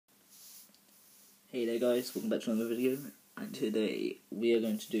Hey there guys, welcome back to another video, and today we are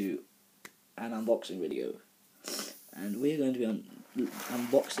going to do an unboxing video, and we are going to be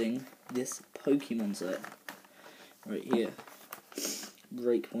unboxing this Pokemon set right here,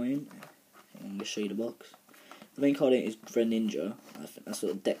 Breakpoint. I'm going to show you the box. The main card in it is Greninja. I think that's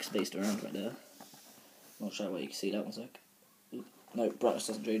sort of dex based around right there. Not sure where you can see that one sec. No, brightness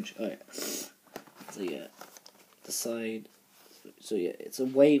doesn't change. Alright, so yeah, the side, so yeah, it's a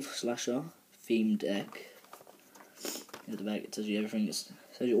Wave Slasher themed deck. At the back it tells you everything, it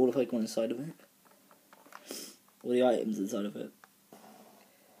tells you all the Pokemon inside of it, all the items inside of it.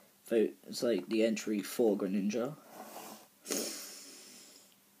 So it's like the entry for Greninja.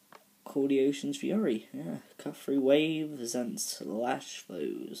 Call the Ocean's Fury, yeah. Cut through waves and slash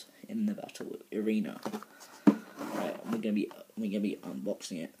foes in the battle arena. Right, we're gonna be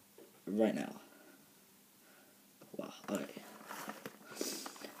unboxing it right now. Wow, okay.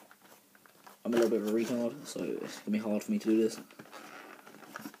 I'm a little bit of a retard, so it's gonna be hard for me to do this.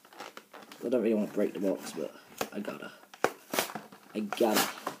 I don't really want to break the box, but I gotta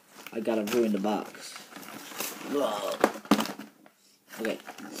ruin the box. Whoa. Okay,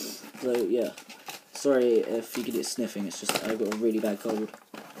 so yeah, sorry if you get it sniffing, it's just that I've got a really bad cold.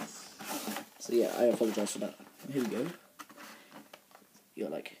 So yeah, I apologise for that. Here we go. You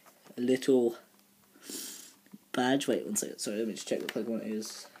got like a little badge. Wait one second, sorry, let me just check what Pokemon it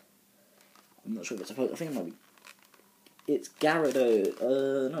is. I'm not sure if it's a Pokemon. I think it might be. It's Gyarados.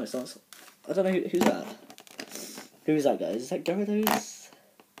 No, it's not. I don't know who's that. Who's that guy? Is that Gyarados?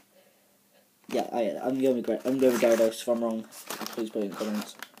 Yeah, I'm going with Gyarados. If I'm wrong, please put it in the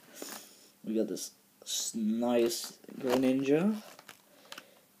comments. We got this nice Greninja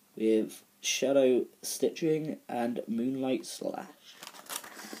with Shadow Stitching and Moonlight Slash.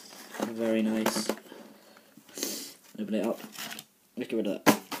 Very nice. Open it up. Get rid of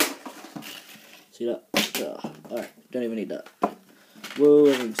that. See that? Alright, don't even need that. Whoa,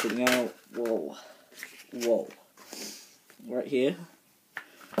 everything's sitting out. Whoa. Whoa. Right here,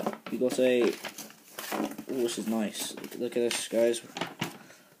 we got a. Oh, this is nice. Look at this, guys.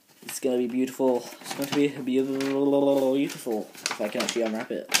 It's gonna be beautiful. It's going to be beautiful. If I can actually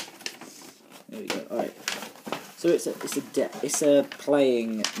unwrap it. There we go. Alright. So it's a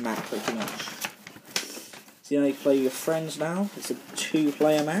playing map pretty much. So you can play with your friends now. It's a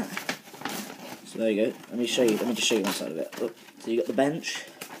 2-player map. So there you go. Let me just show you one side of it. Oh, so you got the bench.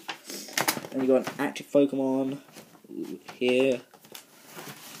 Then you got an active Pokemon. Ooh, here.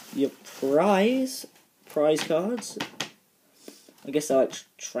 Your prize cards. I guess they're like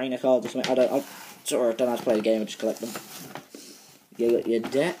trainer cards or something. I don't know how to play the game. I just collect them. You got your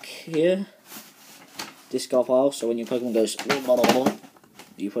deck here. Discard pile. So when your Pokemon goes,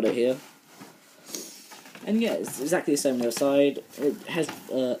 you put it here. And yeah, it's exactly the same on the other side. It has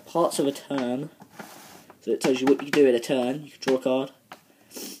parts of a turn. So it tells you what you can do in a turn. You can draw a card.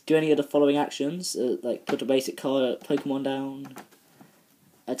 Do any of the following actions, like put a basic card, Pokemon down,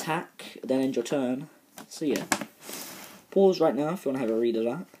 attack, then end your turn. So yeah. Pause right now if you want to have a read of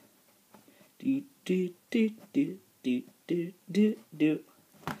that.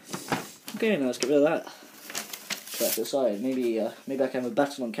 Okay, now let's get rid of that. Put that to the side. Maybe I can have a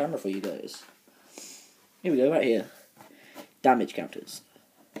battle on camera for you guys. Here we go, right here. Damage counters.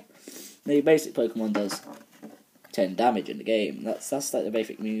 Now your basic Pokemon does 10 damage in the game. That's like the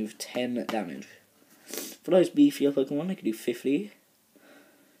basic move, 10 damage. For those beefier Pokemon, they can do 50.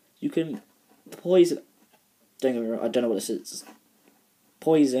 You can poison. Don't get me wrong, I don't know what this is.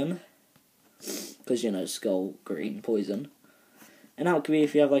 Poison, because you know Skull Green poison, and that could be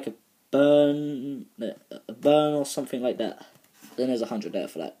if you have like a burn or something like that. Then there's 100 there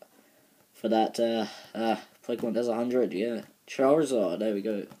for that. For that Pokemon does 100, yeah. Charizard, there we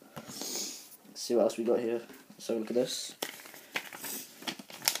go. Let's see what else we got here. Let's have a look at this.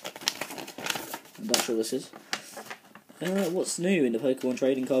 I'm not sure what this is. What's new in the Pokemon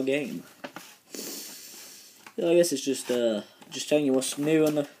trading card game? I guess it's just telling you what's new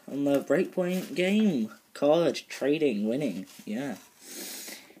on the Breakpoint game. Card trading, winning, yeah.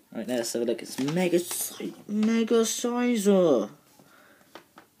 Right now, let's have a look. It's Mega Sizer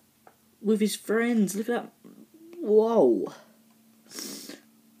with his friends. Look at that! Whoa!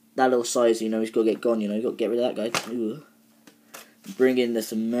 That little size, you know, he's got to get gone. You know, you got to get rid of that guy. Ooh. Bring in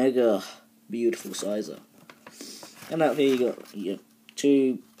this mega beautiful Sizer. And out here you got your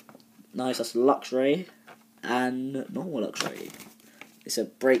two nice. That's Luxray and normal Luxray. It's a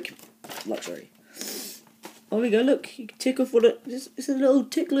break Luxray. Oh, there we go. Look, you can tick off what it's a little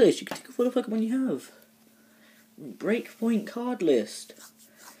tick list. You can tick off all the Pokemon you have. Breakpoint card list.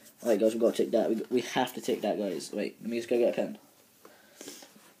 Alright, guys, we've got to tick that. We have to tick that, guys. Wait, let me just go get a pen.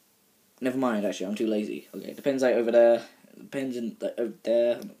 Never mind, actually, I'm too lazy. Okay, depends like over there. Depends in like, over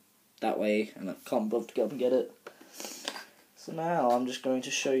there, that way, and I can't bother to get up and get it. So now I'm just going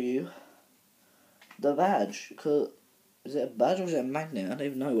to show you the badge. Is it a badge or is it a magnet? I don't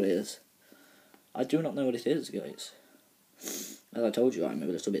even know what it is. I do not know what it is, guys. As I told you, I'm a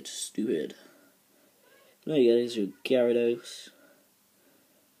little bit stupid. There you go, there's your Gyarados.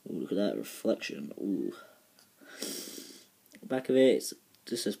 Ooh, look at that reflection. Ooh. Back of it,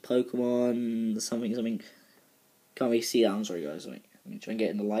 just says Pokemon, something. Can't really see that, I'm sorry guys. Let me try and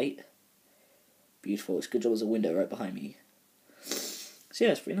get in the light. Beautiful, it's good job there's a window right behind me. So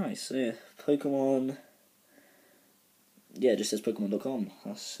yeah, it's pretty nice. So yeah, Pokemon. Yeah, it just says Pokemon.com.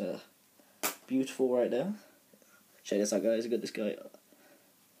 That's beautiful right there. Check this out, guys. I got this guy.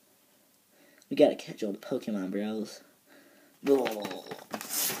 We gotta catch all the Pokemon, bros. Oh.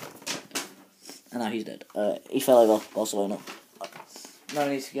 And now he's dead. He fell over, Barcelona. Now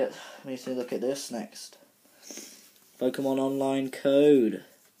we need to look at this next. Pokemon Online code.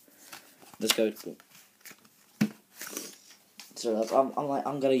 This code. So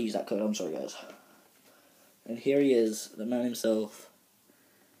I'm gonna use that code. I'm sorry, guys. And here he is, the man himself,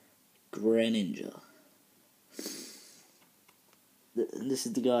 Greninja. This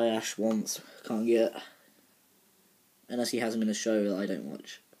is the guy Ash wants, can't get, unless he has him in a show that I don't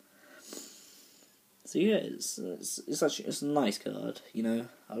watch. So yeah, it's a nice card, you know.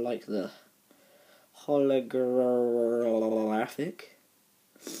 I like the holographic.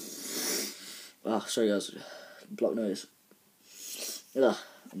 Oh, sorry guys, block nose. Ugh,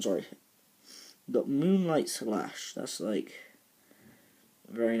 I'm sorry. Got Moonlight Slash, that's like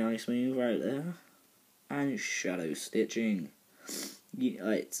a very nice move right there. And Shadow Stitching.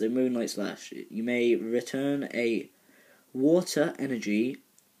 Right, so Moonlight Slash. You may return a water energy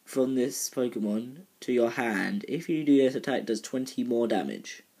from this Pokemon to your hand. If you do this attack, it does 20 more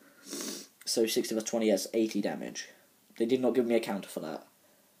damage. So 60 plus 20, that's 80 damage. They did not give me a counter for that.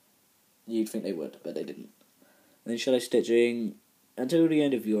 You'd think they would, but they didn't. And then Shadow Stitching. Until the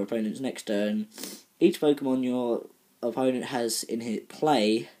end of your opponent's next turn, each Pokemon your opponent has in his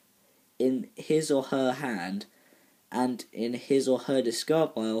play, in his or her hand, and in his or her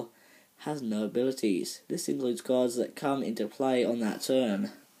discard pile, has no abilities. This includes cards that come into play on that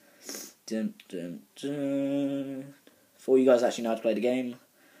turn. Dun, dun, dun. For you guys actually know how to play the game,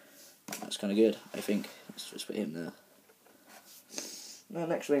 that's kind of good, I think. Let's just put him there. Now,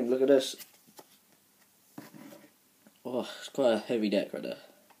 next thing, look at this. Oh, it's quite a heavy deck right there.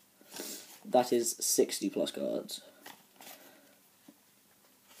 That is 60 plus cards.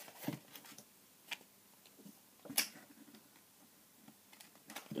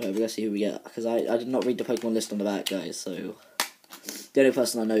 Right, we're gonna see who we get, because I did not read the Pokemon list on the back, guys, so the only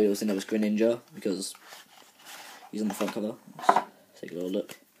person I know who was in there was Greninja, because he's on the front cover. Let's take a little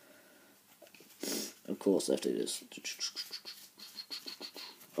look. Of course, I have to do this.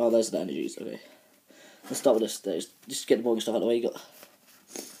 Oh, those are the energies, okay. Let's start with this. Just get the boring stuff out of the way. You got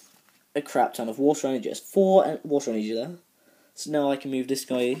a crap ton of water energy. There's 4 water energy there. So now I can move this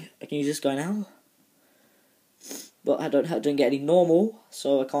guy. I can use this guy now. But I don't get any normal,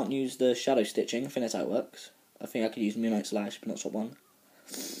 so I can't use the Shadow Stitching. I think that's how it works. I think I could use Moonlight Slash, but not swap one.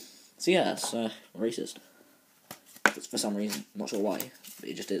 So yeah, it's racist. It's for some reason. I'm not sure why, but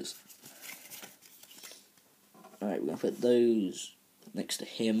it just is. Alright, we're going to put those next to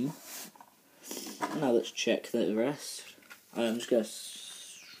him. Now let's check the rest. I'm just going to...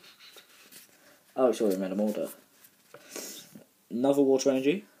 Oh, it's already random order. Another water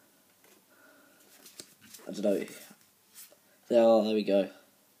energy. I don't know. There we go.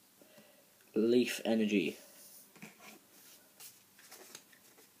 Leaf energy.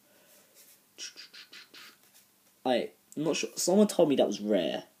 I'm not sure. Someone told me that was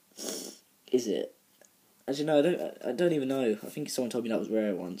rare. Is it? Actually, no, I don't even know. I think someone told me that was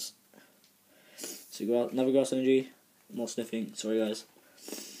rare once. So another grass energy. More sniffing. Sorry, guys.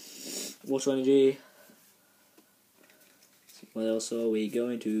 Water energy. What else are we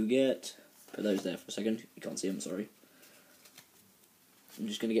going to get? Put those there for a second. You can't see them, sorry. I'm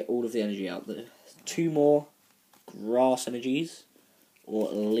just going to get all of the energy out there. 2 more grass energies. Or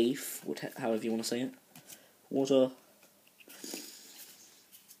leaf, however you want to say it. Water.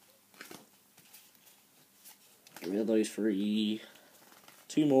 Get rid of those 3.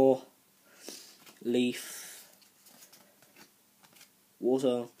 2 more. Leaf.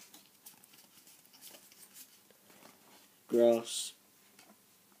 Water. Grass.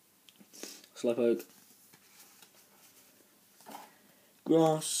 Slowpoke.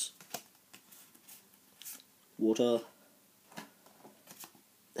 Grass. Water.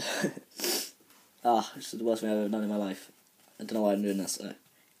 This is the worst thing I've ever done in my life. I don't know why I'm doing this.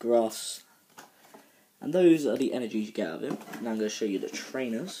 grass. And those are the energies you get out of him. Now I'm going to show you the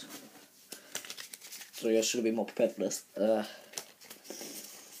trainers. Sorry, I should have been more prepared for this.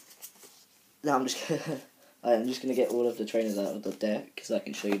 Now I'm just gonna get all of the trainers out of the deck so I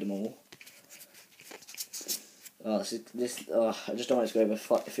can show you them all. I just don't want it to go over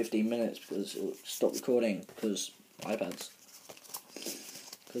 15 minutes because it'll stop recording because iPads.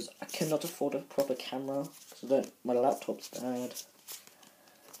 Because I cannot afford a proper camera because my laptop's bad.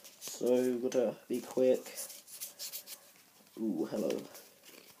 So gotta be quick. Ooh, hello.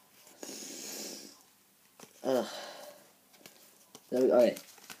 There we go. Alright.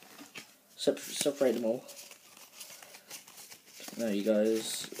 Separate them all. There you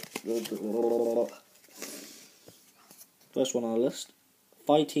guys. First one on our list.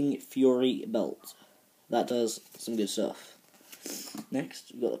 Fighting Fury Belt. That does some good stuff.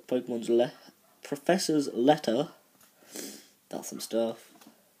 Next, we've got the Pokemon's Professor's Letter. That's some stuff.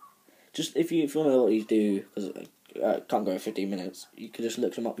 Just if you want to know what these do, because I can't go in 15 minutes, you can just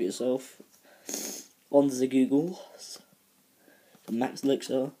look them up yourself. On the Google. The Max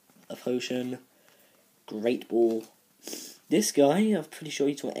Elixir, a Potion, Great Ball. This guy, I'm pretty sure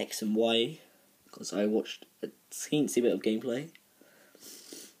he's on X and Y, because I watched a teensy bit of gameplay.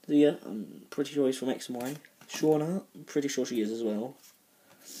 So yeah, I'm pretty sure he's from X and Y. Shauna, I'm pretty sure she is as well.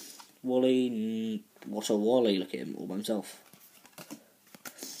 Wally, what a Wally, look at him all by himself.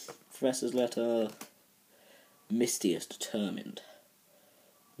 Professor's Letter, Misty is determined.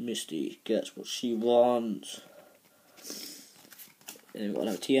 Misty gets what she wants. And we've got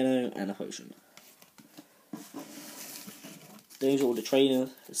another Tiano and a Potion. Those are all the trainer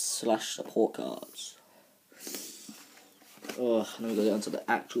 / support cards. Oh, now we've got to get onto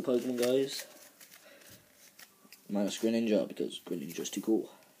the actual Pokemon, guys. Minus Greninja, because Greninja's too cool.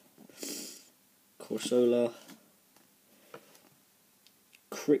 Corsola.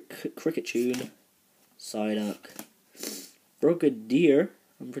 Cricketune. Psyduck. Frogadier.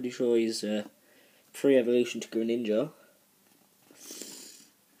 I'm pretty sure he's pre-evolution to Greninja.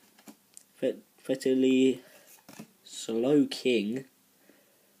 Fetterly. Slow King.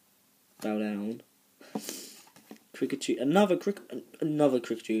 Bow down. Cricketune. Another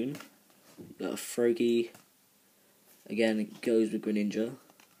Cricketune. Got a Froggy. Again, it goes with Greninja.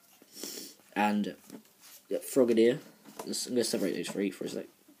 And Frogadier. I'm going to separate those three for a sec.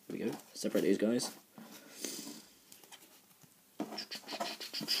 There we go. Separate these guys.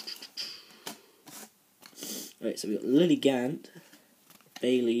 Alright, so we've got Lilligant,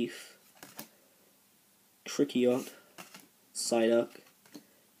 Bayleaf, Krickyot, Psyduck,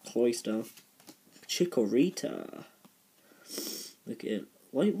 Cloyster, Chikorita. Look at it.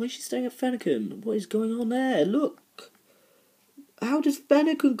 Why is she staying at Fennekin? What is going on there? Look! How does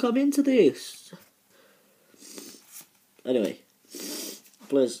Fennekin come into this? Anyway,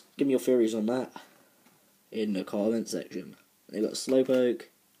 please give me your theories on that in the comment section. They've got Slowpoke,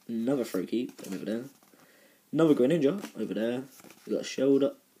 another Froakie over there, another Greninja over there. We've got a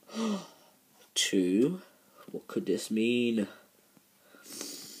Shoulder. 2. What could this mean?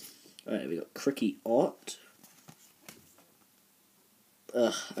 Alright, we got Crickeyot.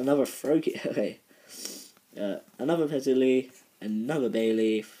 Another Froakie. Okay. Another Petilil, another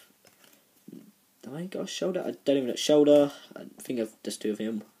Bayleaf. Do I got a Shoulder? I don't even know. Shoulder. I think I've just 2 of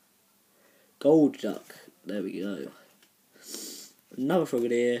him. Golduck. There we go. Another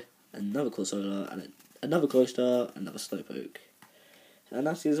Frogadier, another Corsola, and another Cloyster, another Slowpoke. And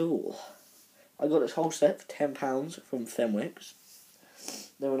that is all. I got this whole set for £10 from Fenwick's.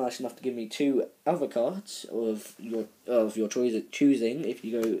 They were nice enough to give me 2 other cards of your choice of choosing if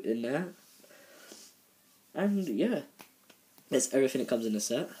you go in there. And yeah, that's everything that comes in the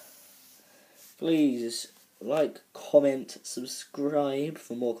set. Please like, comment, subscribe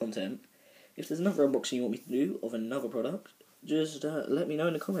for more content. If there's another unboxing you want me to do of another product, just let me know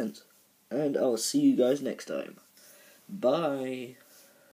in the comments. And I'll see you guys next time. Bye.